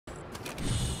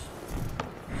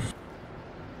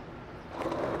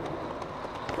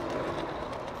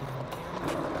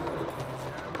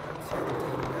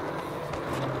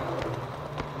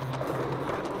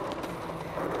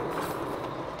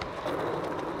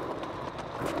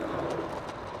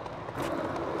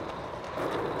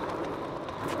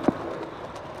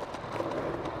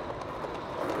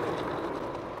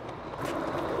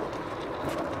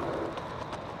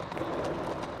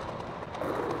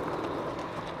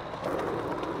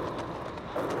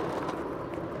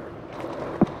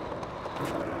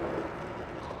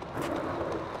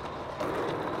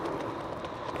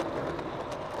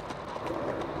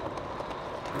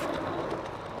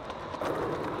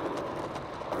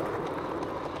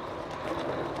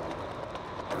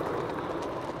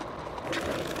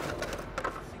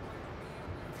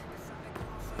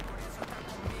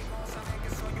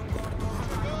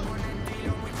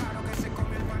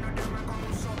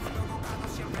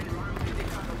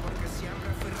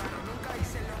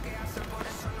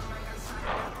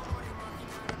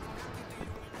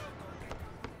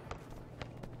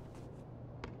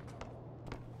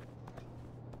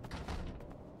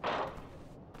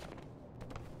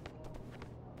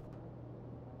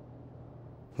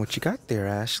What you got there,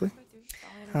 Ashley?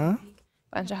 Huh?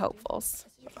 Bunch of hopefuls.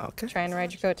 Okay. Trying to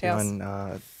ride your coattails.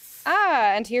 On,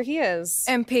 and here he is.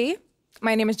 MP,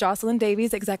 my name is Jocelyn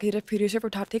Davies, executive producer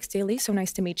for Top Takes Daily. So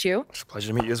nice to meet you. It's a pleasure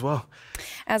to meet you as well.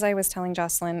 As I was telling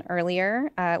Jocelyn earlier,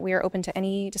 we are open to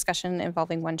any discussion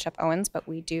involving one Shep Owens, but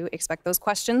we do expect those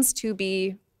questions to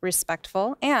be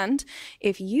respectful. And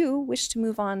if you wish to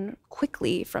move on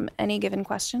quickly from any given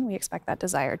question, we expect that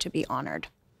desire to be honored.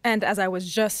 And as I was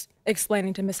just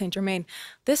explaining to Ms. St. Germain,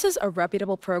 this is a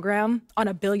reputable program on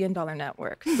a billion-dollar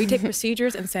network. We take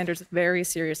procedures and standards very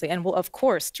seriously and will, of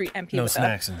course, treat MP No with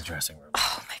snacks in the dressing room.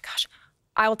 Oh, my gosh.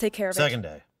 I will take care of it. Second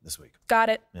day this week. Got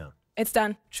it. Yeah. It's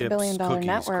done. Chips, billion-dollar cookies,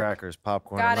 network. crackers,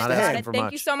 popcorn. Got it. I'm not Got asking it. for Thank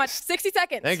much. you so much. 60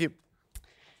 seconds. Thank you.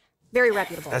 Very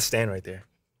reputable. That's Stan right there.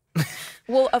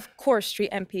 Will, of course, treat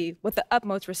MP with the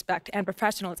utmost respect and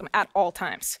professionalism at all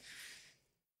times.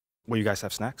 Well, you guys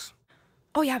have snacks?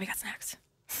 Oh, yeah, we got snacks.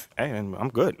 Hey, and I'm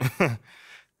good.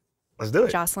 Let's do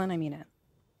it. Jocelyn, I mean it.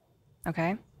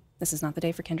 Okay? This is not the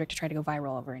day for Kendrick to try to go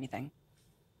viral over anything.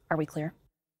 Are we clear?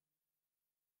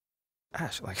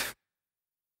 Ash,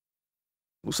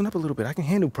 loosen up a little bit. I can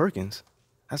handle Perkins.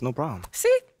 That's no problem.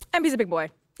 See? MP's a big boy.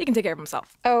 He can take care of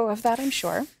himself. Oh, of that I'm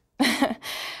sure.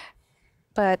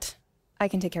 But I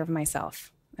can take care of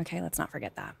myself. Okay, let's not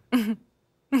forget that.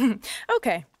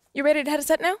 Okay. You ready to head to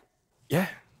set now? Yeah.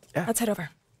 Let's head over.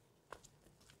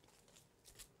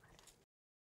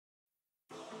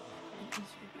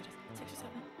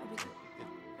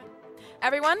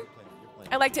 Everyone,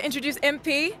 I'd like to introduce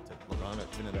MP.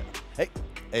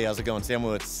 Hey, how's it going? Sam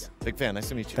Woods. Big fan. Nice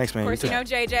to meet you. Thanks, man. Of course, you know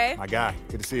JJ. My guy.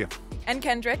 Good to see you. And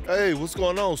Kendrick. Hey, what's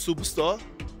going on, superstar?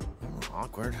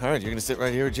 Awkward. All right, you're going to sit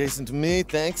right here adjacent to me.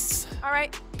 Thanks. All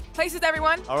right. Places,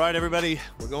 everyone. All right, everybody.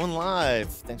 We're going live.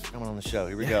 Thanks for coming on the show.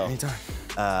 Here we go. Anytime.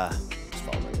 Just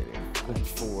follow my video.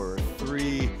 4,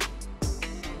 3.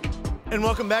 And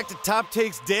welcome back to Top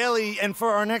Takes Daily. And for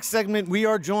our next segment, we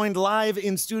are joined live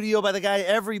in studio by the guy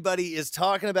everybody is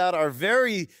talking about, our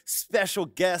very special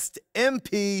guest,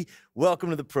 MP. Welcome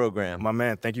to the program. My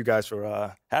man, thank you guys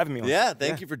for having me on. Yeah,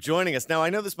 thank you for joining us. Now, I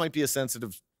know this might be a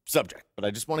sensitive subject, but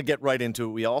I just want to get right into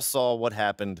it. We all saw what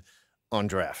happened on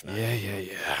draft night.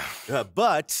 Yeah.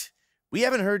 But we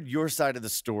haven't heard your side of the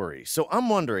story. So I'm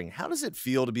wondering, how does it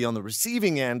feel to be on the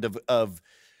receiving end of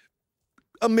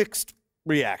a mixed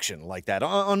reaction like that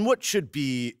on what should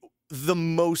be the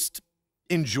most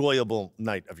enjoyable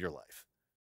night of your life?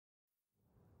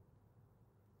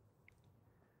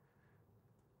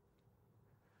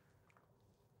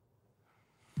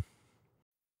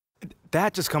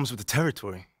 That just comes with the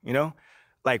territory, you know?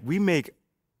 Like, we make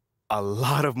a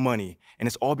lot of money, and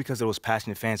it's all because of those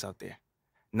passionate fans out there.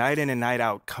 Night in and night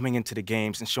out, coming into the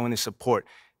games and showing their support.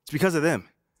 It's because of them,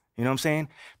 you know what I'm saying?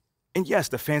 And yes,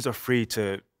 the fans are free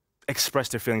to express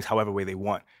their feelings however way they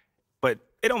want, but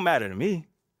it don't matter to me.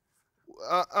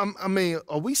 I mean,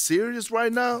 are we serious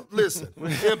right now? Listen,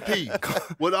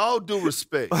 MP, with all due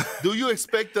respect, do you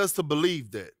expect us to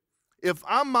believe that? If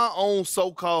my own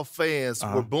so-called fans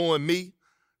were booing me,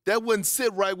 that wouldn't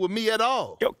sit right with me at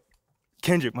all. Yo,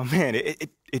 Kendrick, my man,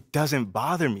 it doesn't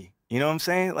bother me. You know what I'm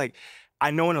saying? Like,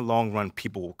 I know in the long run,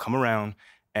 people will come around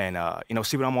and,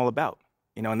 see what I'm all about.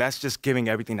 You know, and that's just giving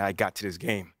everything that I got to this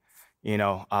game. You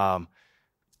know,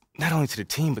 not only to the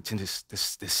team, but to this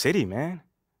city, man.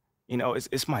 You know,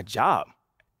 it's my job.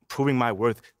 Proving my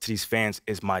worth to these fans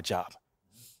is my job.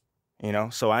 You know,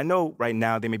 so I know right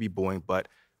now they may be booing, but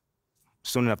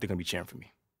soon enough they're gonna be cheering for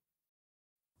me.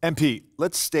 MP,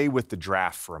 let's stay with the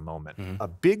draft for a moment. A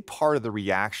big part of the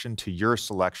reaction to your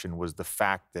selection was the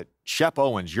fact that Shep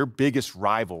Owens, your biggest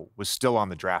rival, was still on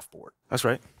the draft board. That's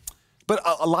right. But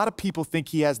a lot of people think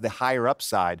he has the higher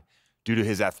upside due to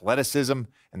his athleticism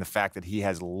and the fact that he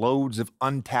has loads of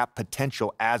untapped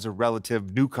potential as a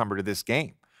relative newcomer to this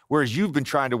game, whereas you've been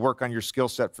trying to work on your skill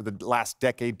set for the last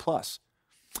decade plus.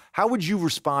 How would you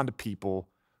respond to people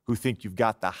who think you've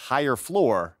got the higher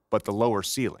floor but the lower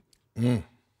ceiling?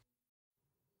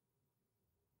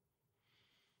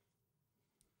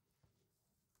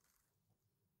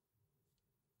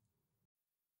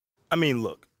 I mean,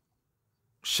 look,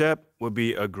 Shep would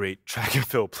be a great track and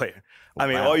field player. I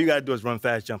mean, Wow. all you got to do is run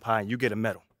fast, jump high, and you get a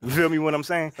medal. You feel me what I'm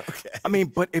saying? Okay. I mean,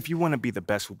 but if you want to be the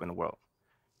best hoop in the world,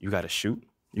 you got to shoot,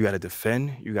 you got to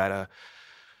defend, you got to,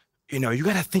 you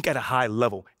got to think at a high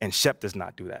level, and Shep does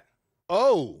not do that.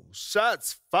 Oh,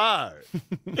 shots fired.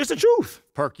 It's the truth.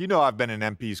 Perk, you know I've been in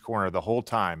MP's corner the whole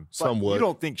time. But Somewhat. You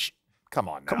don't think, come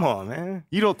on now. Come on, man.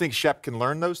 You don't think Shep can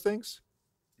learn those things?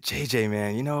 JJ,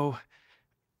 man,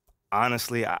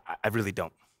 honestly, I really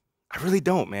don't. I really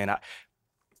don't, man.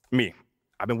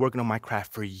 I've been working on my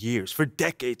craft for years, for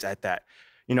decades at that,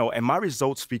 and my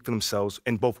results speak for themselves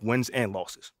in both wins and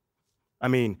losses. I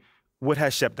mean, what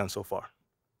has Shep done so far?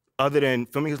 Other than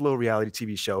filming his little reality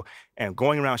TV show and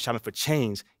going around shopping for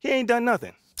chains, he ain't done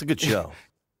nothing. It's a good show.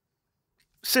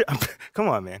 Come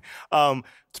on, man.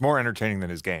 It's more entertaining than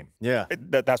his game. Yeah.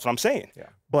 That's what I'm saying. Yeah.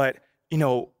 But,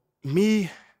 me,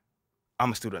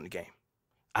 I'm a student of the game.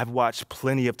 I've watched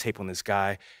plenty of tape on this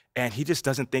guy, and he just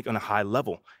doesn't think on a high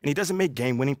level, and he doesn't make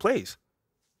game-winning plays.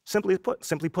 Simply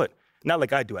put, not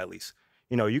like I do at least.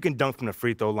 You can dunk from the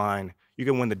free throw line, you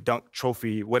can win the dunk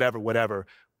trophy, whatever,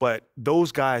 but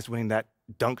those guys winning that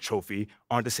dunk trophy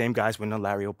aren't the same guys winning a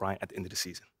Larry O'Brien at the end of the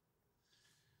season.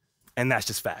 And that's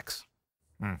just facts.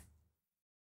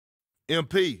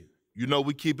 MP,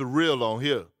 we keep it real on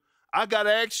here. I got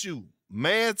to ask you,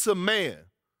 man to man,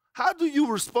 how do you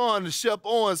respond to Shep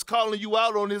Owens calling you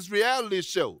out on his reality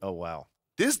show? Oh, wow.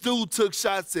 This dude took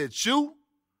shots at you.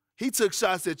 He took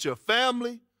shots at your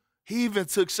family. He even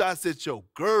took shots at your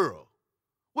girl.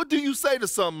 What do you say to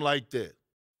something like that?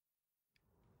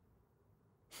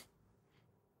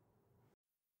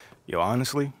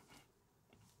 Honestly,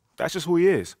 that's just who he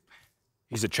is.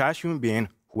 He's a trash human being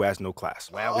who has no class.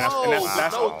 Wow.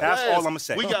 That's all I'm going to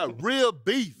say. We got real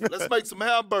beef. Let's make some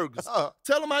hamburgers.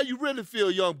 Tell him how you really feel,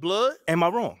 young blood. Am I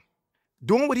wrong?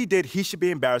 Doing what he did, he should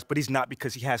be embarrassed, but he's not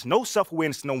because he has no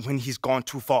self-awareness to know when he's gone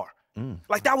too far.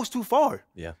 Like, that was too far.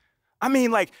 Yeah. I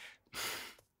mean,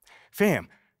 fam,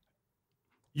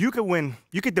 you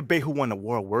could debate who won the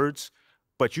war of words,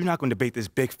 but you're not going to debate this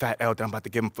big fat L that I'm about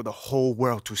to give him for the whole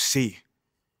world to see.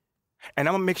 And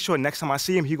I'm going to make sure next time I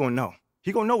see him, he going to know.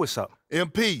 He going to know what's up.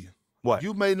 MP, What?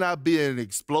 you may not be an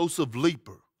explosive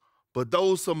leaper, but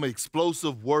those some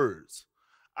explosive words.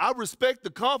 I respect the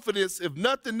confidence, if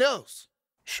nothing else.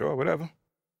 Sure, whatever.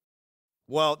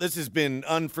 Well, this has been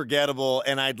unforgettable,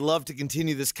 and I'd love to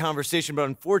continue this conversation, but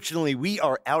unfortunately, we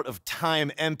are out of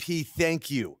time. MP,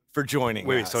 thank you for joining us.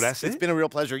 Wait, so that's It's it? been a real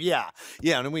pleasure. Yeah,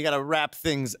 and we got to wrap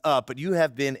things up, but you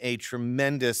have been a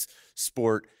tremendous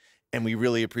sport, and we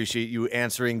really appreciate you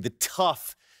answering the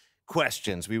tough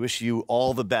questions. We wish you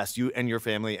all the best, you and your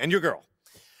family and your girl.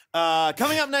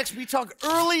 Coming up next, we talk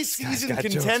early season got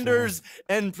jokes, contenders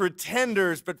and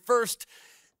pretenders, but first,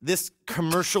 this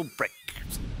commercial break.